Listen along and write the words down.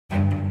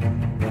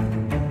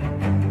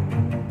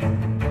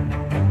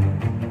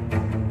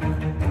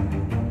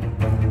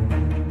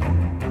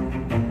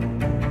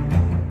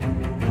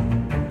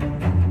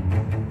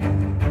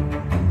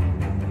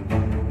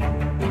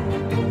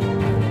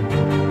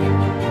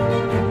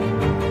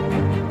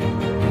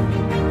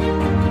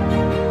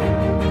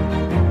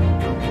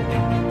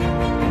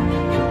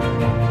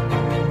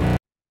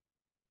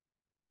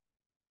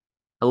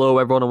Hello,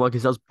 everyone, and welcome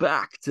yourselves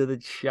back to the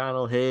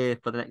channel here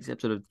for the next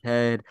episode of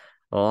Ted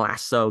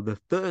Lasso, the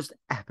first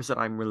episode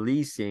I'm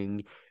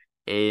releasing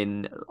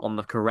in on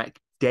the correct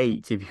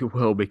date, if you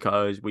will,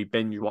 because we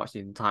binge watched the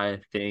entire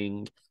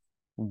thing.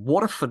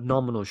 What a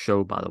phenomenal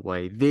show, by the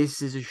way.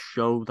 This is a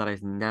show that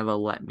has never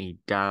let me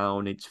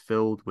down. It's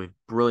filled with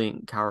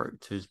brilliant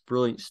characters,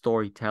 brilliant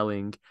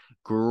storytelling,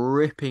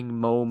 gripping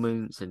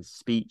moments and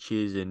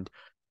speeches, and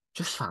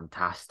just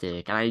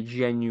fantastic. And I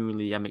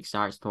genuinely am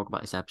excited to talk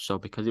about this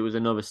episode because it was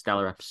another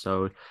stellar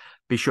episode.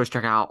 Be sure to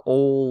check out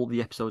all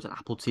the episodes on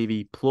Apple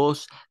TV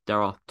Plus.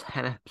 There are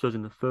 10 episodes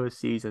in the first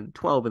season,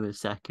 12 in the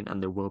second,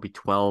 and there will be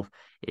 12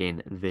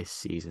 in this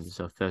season.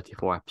 So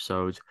 34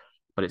 episodes.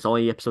 But it's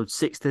only episode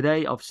 6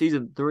 today of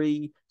season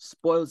 3.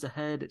 Spoilers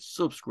ahead.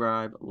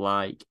 Subscribe,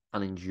 like,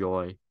 and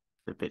enjoy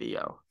the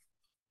video.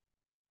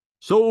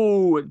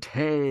 So,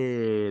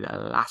 Ted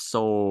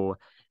Lasso.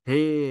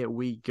 Here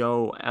we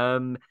go.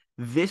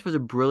 This was a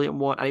brilliant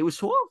one, and it was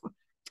sort of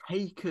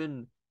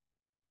taken.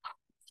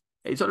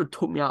 It sort of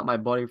took me out of my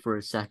body for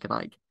a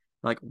second,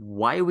 like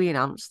why are we in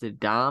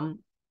Amsterdam?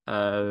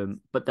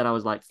 But then I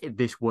was like,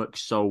 this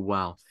works so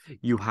well.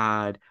 You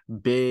had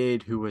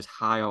Beard, who was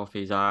high off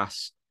his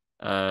ass,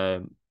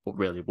 but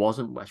really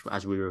wasn't,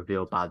 as we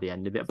revealed by the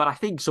end of it. But I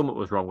think something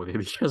was wrong with him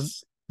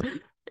because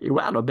he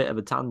went on a bit of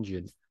a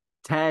tangent.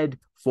 Ted,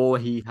 for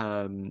he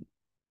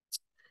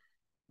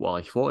well,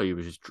 he thought he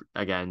was just,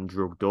 again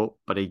drugged up,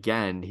 but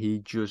again, he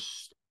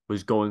just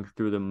was going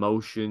through the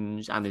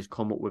motions and has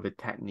come up with a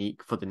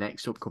technique for the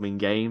next upcoming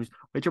games,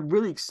 which I'm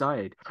really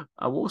excited.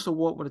 I also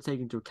want to take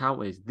into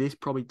account is this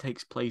probably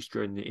takes place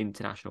during the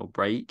international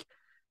break,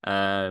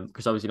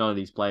 because obviously none of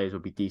these players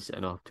will be decent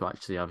enough to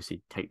actually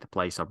obviously take the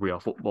place of real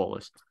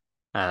footballers.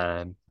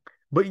 Um,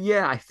 but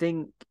yeah, I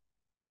think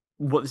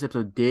what this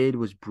episode did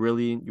was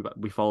brilliant.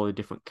 We followed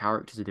different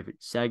characters, the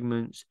different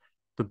segments.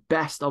 The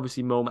best,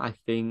 obviously, moment I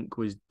think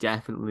was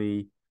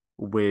definitely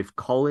with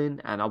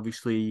Colin, and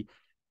obviously,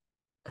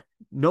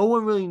 no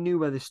one really knew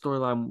where this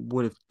storyline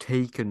would have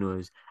taken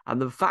us,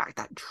 and the fact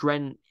that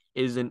Trent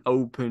is an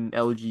open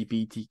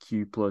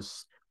LGBTQ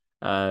plus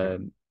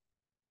um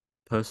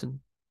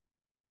person.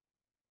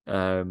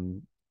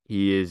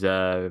 He is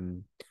It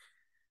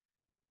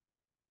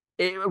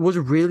was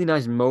a really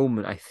nice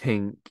moment, I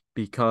think,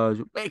 because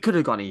it could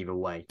have gone either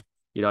way.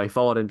 You know, he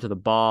followed him to the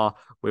bar.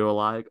 We were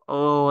like,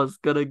 oh, what's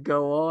gonna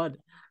go on?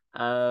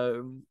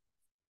 Um,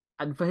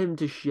 and for him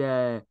to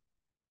share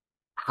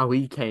how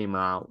he came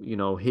out, you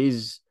know,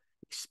 his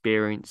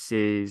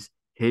experiences,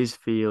 his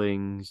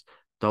feelings,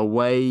 the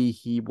way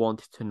he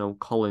wanted to know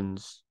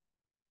Colin's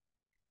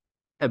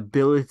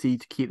ability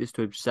to keep this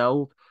to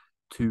himself,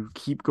 to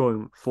keep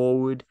going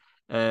forward.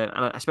 And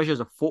especially as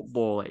a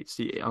footballer, it's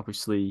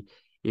obviously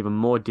even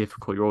more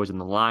difficult. You're always in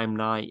the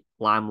limelight.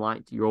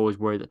 You're always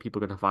worried that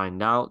people are going to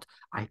find out.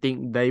 I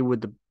think they were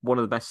one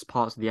of the best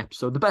parts of the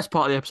episode. The best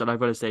part of the episode,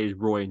 I've got to say, is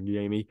Roy and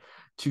Jamie.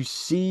 To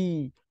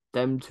see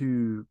them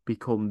to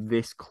become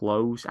this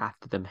close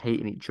after them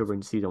hating each other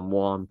in season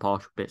 1,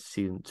 partial bits of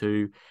season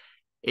 2,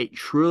 it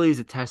truly is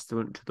a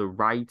testament to the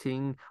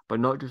writing,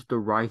 but not just the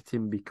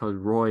writing, because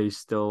Roy is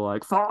still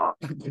like, fuck,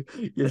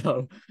 you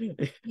know,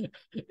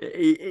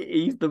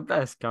 he's the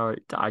best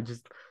character.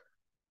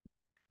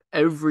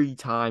 Every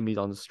time he's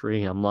on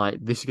screen, I'm like,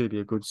 this is going to be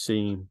a good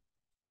scene.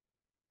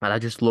 And I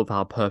just love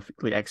how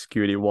perfectly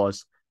executed it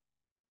was.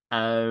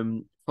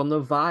 From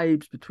the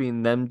vibes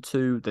between them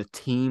two, the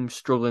team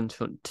struggling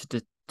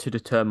to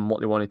determine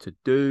what they wanted to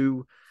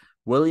do,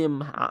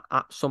 William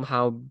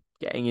somehow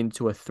getting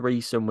into a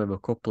threesome with a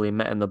couple he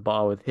met in the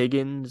bar with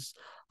Higgins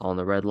on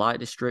the red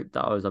light district.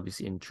 That was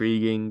obviously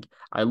intriguing.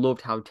 I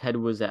loved how Ted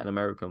was at an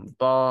American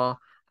bar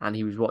and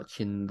he was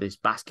watching this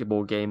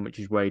basketball game, which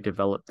is where he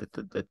developed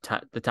the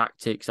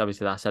tactics.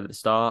 Obviously, that I said at the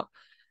start.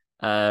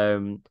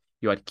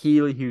 You had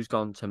Keely, who's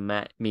gone to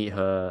meet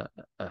her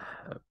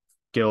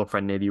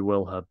girlfriend, if you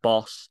will, her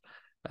boss,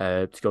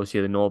 to go see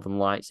the Northern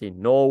Lights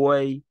in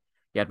Norway.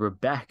 You had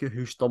Rebecca,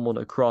 who stumbled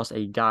across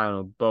a guy on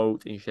a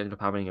boat and she ended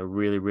up having a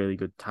really, really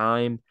good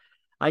time.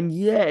 And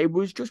yeah, it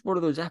was just one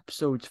of those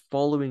episodes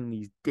following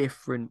these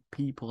different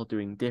people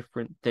doing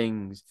different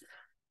things.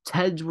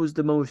 Ted's was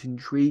the most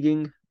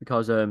intriguing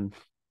because, well,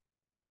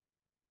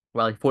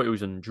 he thought he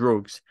was on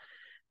drugs.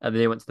 And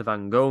then he went to the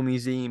Van Gogh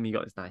Museum. He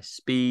got this nice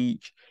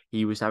speech.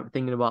 He was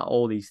thinking about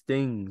all these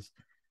things.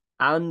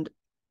 And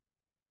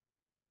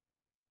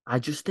I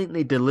just think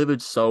they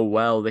delivered so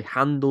well. They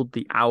handled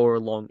the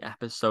hour-long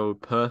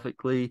episode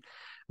perfectly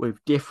with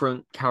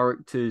different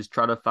characters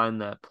trying to find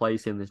their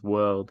place in this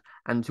world.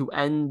 And to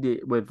end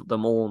it with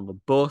them all on the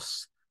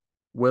bus,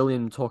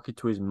 William talking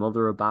to his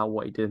mother about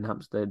what he did in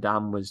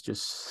Amsterdam was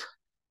just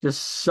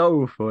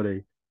so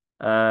funny.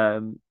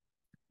 But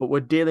we're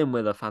dealing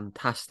with a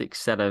fantastic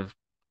set of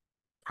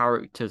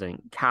characters and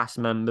cast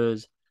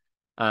members.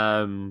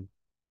 Um,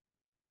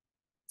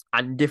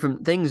 and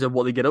different things of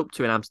what they get up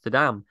to in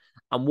Amsterdam.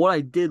 And what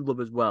I did love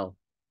as well,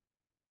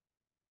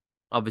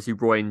 obviously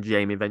Roy and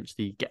Jamie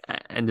eventually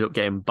ended up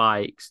getting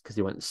bikes because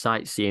they went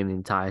sightseeing the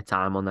entire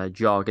time on their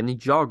jog, and they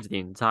jogged the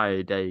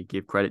entire day.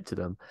 Give credit to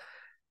them.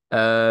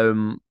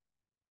 Um,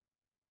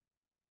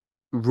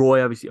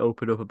 Roy obviously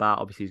opened up about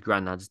obviously his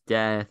granddad's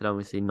death and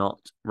obviously not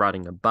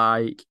riding a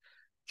bike.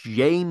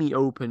 Jamie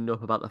opened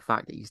up about the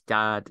fact that his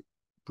dad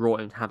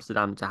brought him to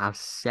Amsterdam to have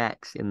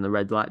sex in the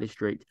red light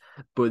district.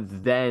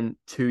 But then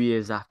 2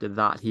 years after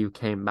that, he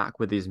came back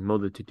with his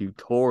mother to do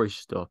tourist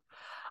stuff.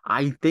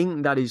 I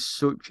think that is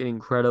such an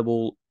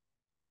incredible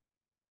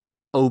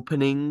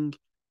opening,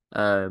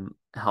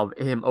 how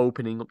him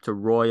opening up to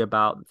Roy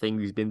about the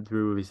things he's been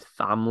through with his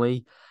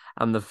family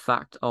and the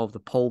fact of the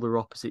polar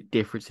opposite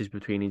differences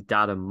between his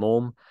dad and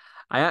mum.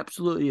 I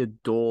absolutely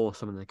adore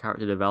some of the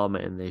character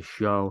development in this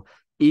show.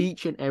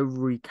 Each and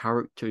every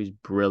character is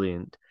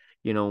brilliant.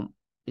 You know,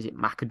 is it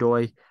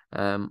McAdoy?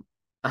 I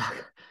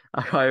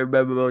can't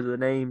remember most of the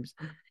names.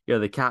 You know,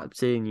 the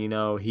captain,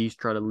 he's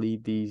trying to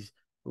lead these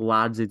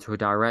lads into a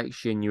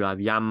direction. You have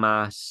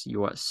Yamas, you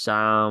got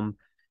Sam,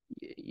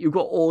 you've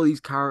got all these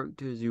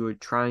characters who are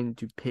trying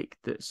to pick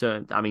that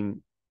certain. I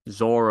mean,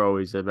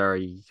 Zorro is a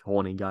very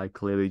horny guy.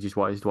 Clearly, just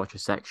wanted to watch a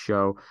sex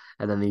show,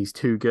 and then these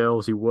two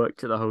girls who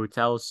worked at the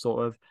hotel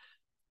sort of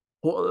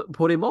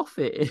put him off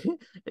it.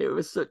 It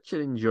was such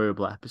an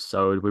enjoyable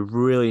episode with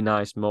really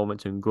nice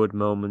moments and good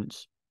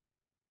moments.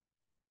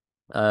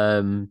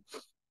 Um,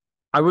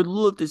 I would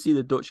love to see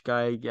the Dutch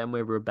guy again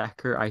with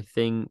Rebecca. I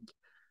think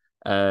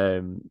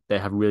they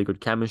have really good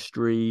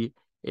chemistry.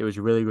 It was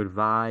a really good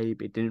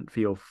vibe. It didn't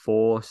feel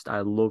forced.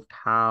 I loved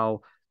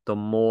how the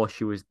more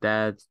she was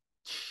there,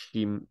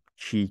 she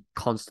she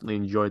constantly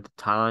enjoyed the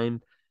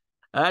time.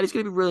 And it's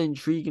going to be really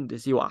intriguing to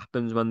see what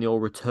happens when they all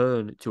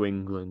return to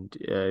England.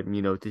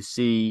 To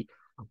see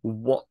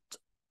what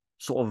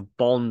sort of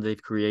bond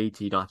they've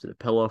created after the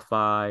pillow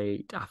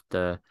fight,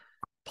 after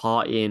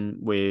partying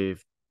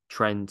with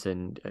Trent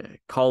and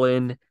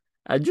Colin,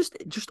 and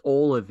just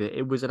all of it.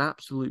 It was an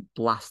absolute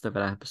blast of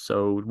an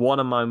episode, one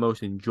of my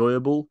most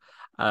enjoyable.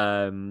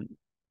 Um,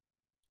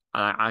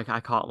 I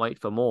can't wait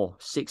for more.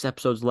 6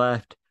 episodes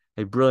left.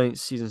 A brilliant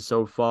season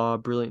so far,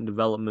 brilliant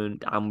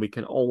development, and we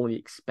can only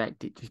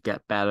expect it to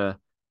get better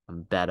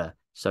and better.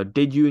 So,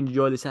 did you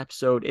enjoy this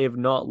episode? If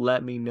not,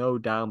 let me know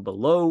down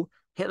below.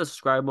 Hit the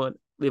subscribe button,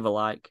 leave a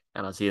like,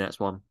 and I'll see you next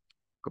one.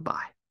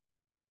 Goodbye.